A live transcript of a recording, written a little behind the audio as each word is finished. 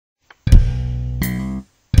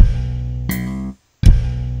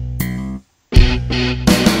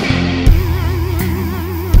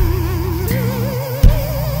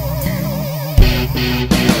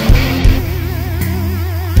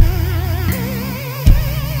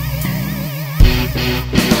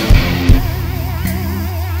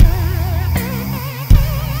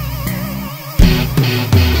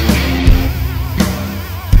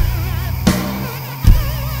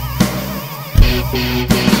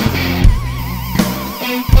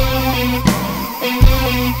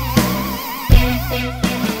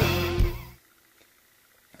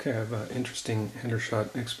have an interesting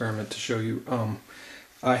Hendershot experiment to show you.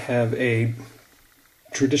 I have a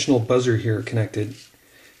traditional buzzer here connected.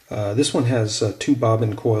 This one has two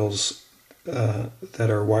bobbin coils that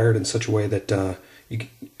are wired in such a way that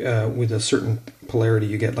with a certain polarity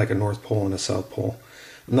you get like a north pole and a south pole.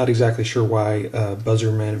 I'm not exactly sure why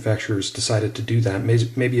buzzer manufacturers decided to do that.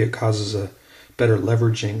 Maybe it causes a better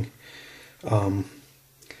leveraging.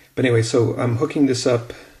 But anyway, so I'm hooking this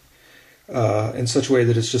up in such a way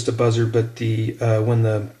that it's just a buzzer, but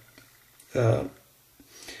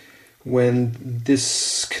when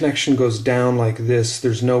this connection goes down like this,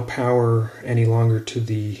 there's no power any longer to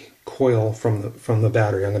the coil from the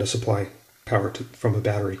battery. I'm going to supply power from a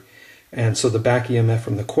battery, and so the back EMF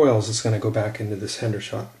from the coils is going to go back into this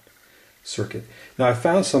Hendershot circuit. Now I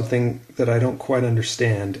found something that I don't quite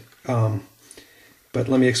understand, but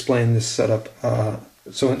let me explain this setup.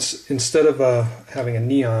 So instead of having a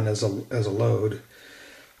neon as a load,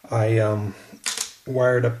 I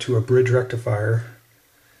wired up to a bridge rectifier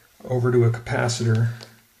over to a capacitor.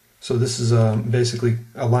 So this is basically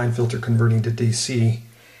a line filter converting to DC,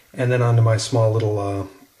 and then onto my small little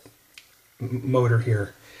motor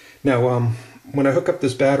here. Now when I hook up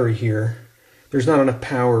this battery here, there's not enough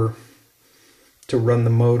power to run the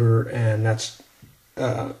motor, and that's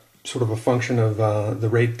sort of a function of the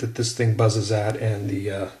rate that this thing buzzes at and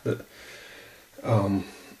the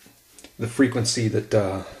frequency that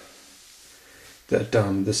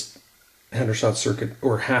this Hendershot circuit,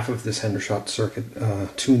 or half of this Hendershot circuit,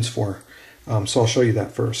 tunes for. So I'll show you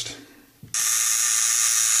that first.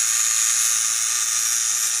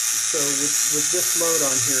 So with this load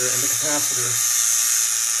on here and the capacitor,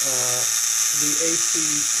 the AC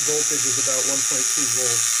voltage is about 1.2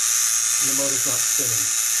 volts, and the motor's not spinning.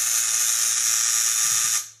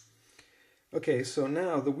 Okay, so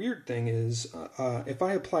now the weird thing is, if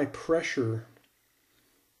I apply pressure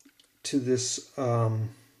to this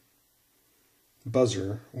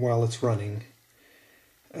buzzer while it's running,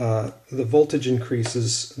 the voltage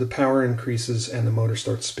increases, the power increases, and the motor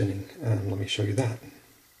starts spinning. Let me show you that.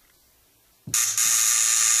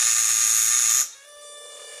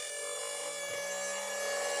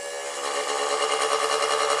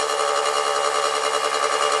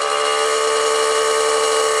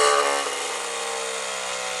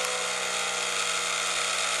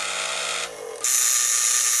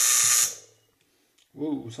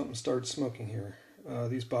 Whoa, something started smoking here.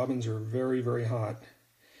 These bobbins are very, very hot.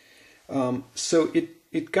 So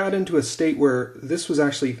it got into a state where this was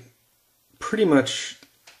actually pretty much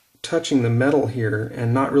touching the metal here,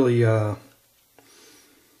 and not really, the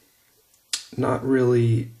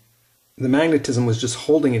magnetism was just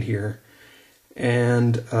holding it here,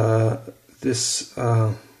 and this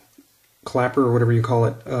clapper, or whatever you call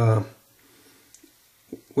it,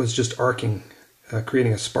 was just arcing,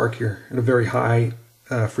 creating a spark here at a very high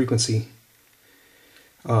frequency,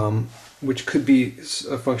 which could be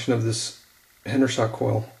a function of this Hendershot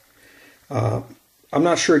coil. I'm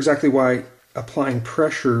not sure exactly why applying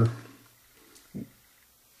pressure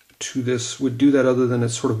to this would do that, other than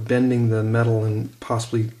it's sort of bending the metal and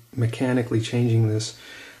possibly mechanically changing this.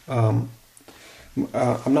 I'm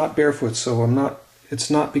not barefoot, so it's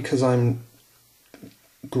not because I'm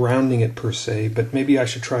grounding it per se, but maybe I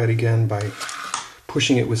should try it again by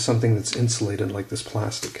pushing it with something that's insulated like this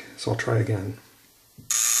plastic. So I'll try again.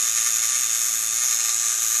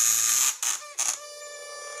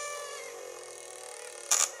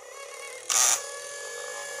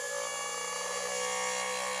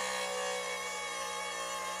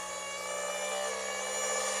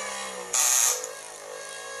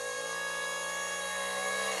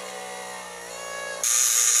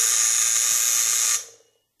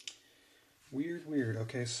 Weird.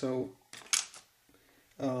 Okay, so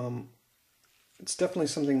it's definitely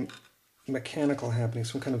something mechanical happening,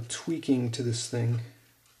 some kind of tweaking to this thing.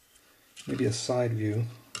 Maybe a side view.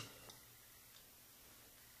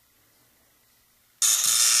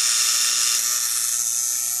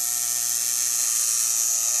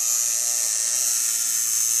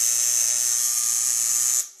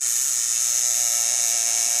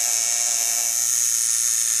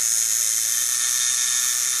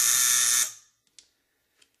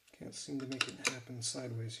 Can't seem to make it happen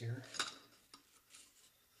sideways here.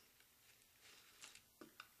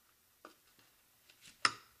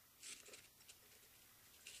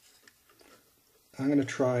 I'm going to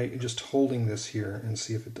try just holding this here and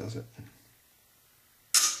see if it does it.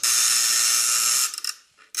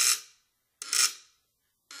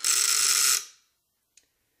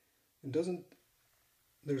 It doesn't.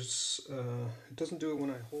 It doesn't do it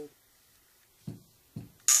when I hold.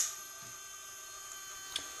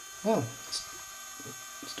 Oh,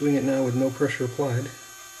 It's doing it now with no pressure applied.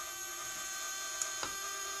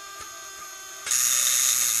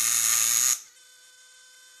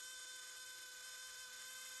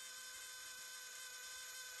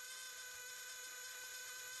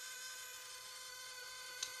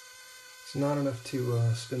 It's not enough to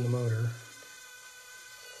spin the motor.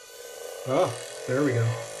 Oh, there we go.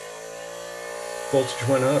 Voltage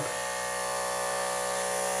went up.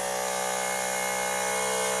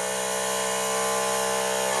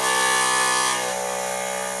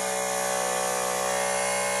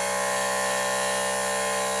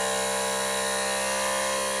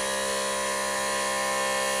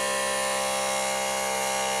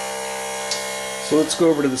 So let's go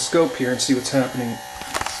over to the scope here and see what's happening.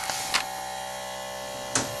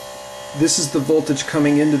 This is the voltage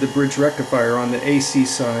coming into the bridge rectifier on the AC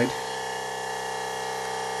side.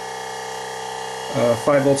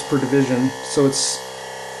 5 volts per division, so it's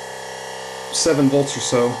 7 volts or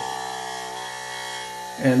so.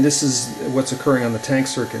 And this is what's occurring on the tank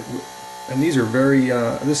circuit. And these are very,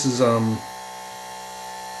 this is 2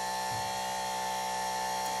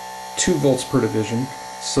 volts per division.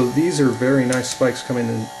 So these are very nice spikes coming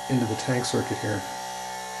into the tank circuit here.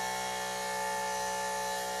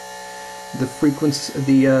 The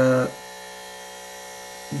frequency, the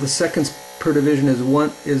seconds per division is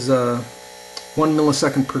 1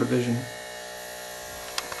 millisecond per division.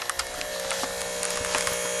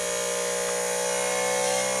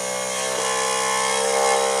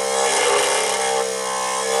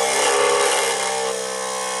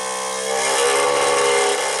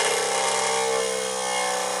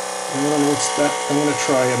 And then what's that? I'm going to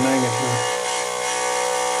try a magnet here.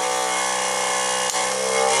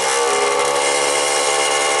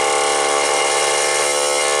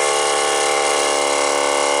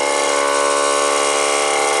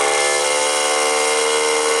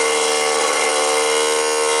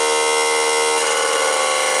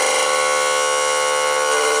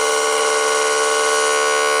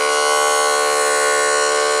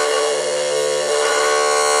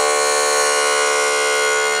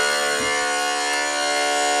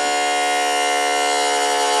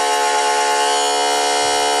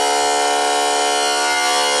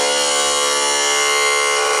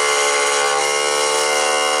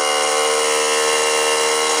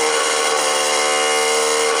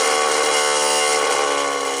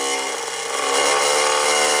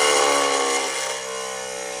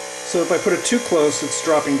 So if I put it too close, it's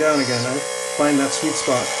dropping down again. I find that sweet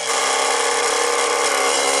spot.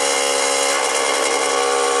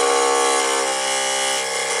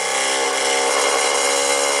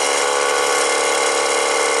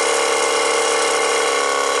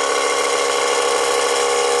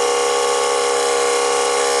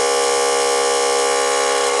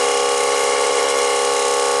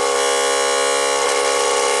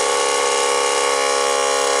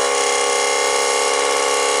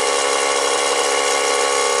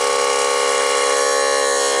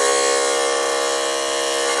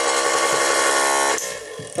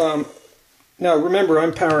 Now remember,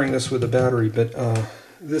 I'm powering this with a battery, but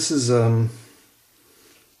this is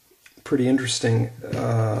pretty interesting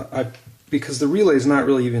because the relay is not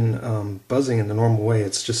really even buzzing in the normal way.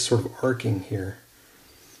 It's just sort of arcing here.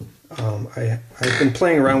 I've been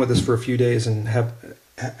playing around with this for a few days and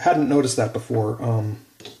hadn't noticed that before,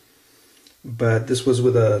 but this was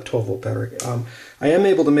with a 12-volt battery. I am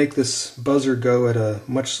able to make this buzzer go at a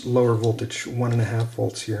much lower voltage, 1.5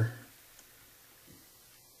 volts here.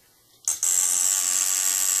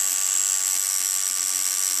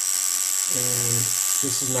 And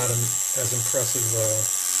this is not as impressive.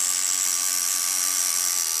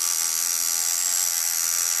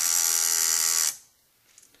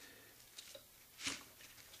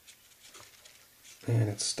 And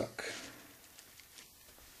it's stuck.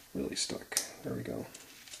 Really stuck. There we go.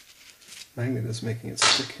 Magnet is making it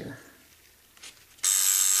stick here.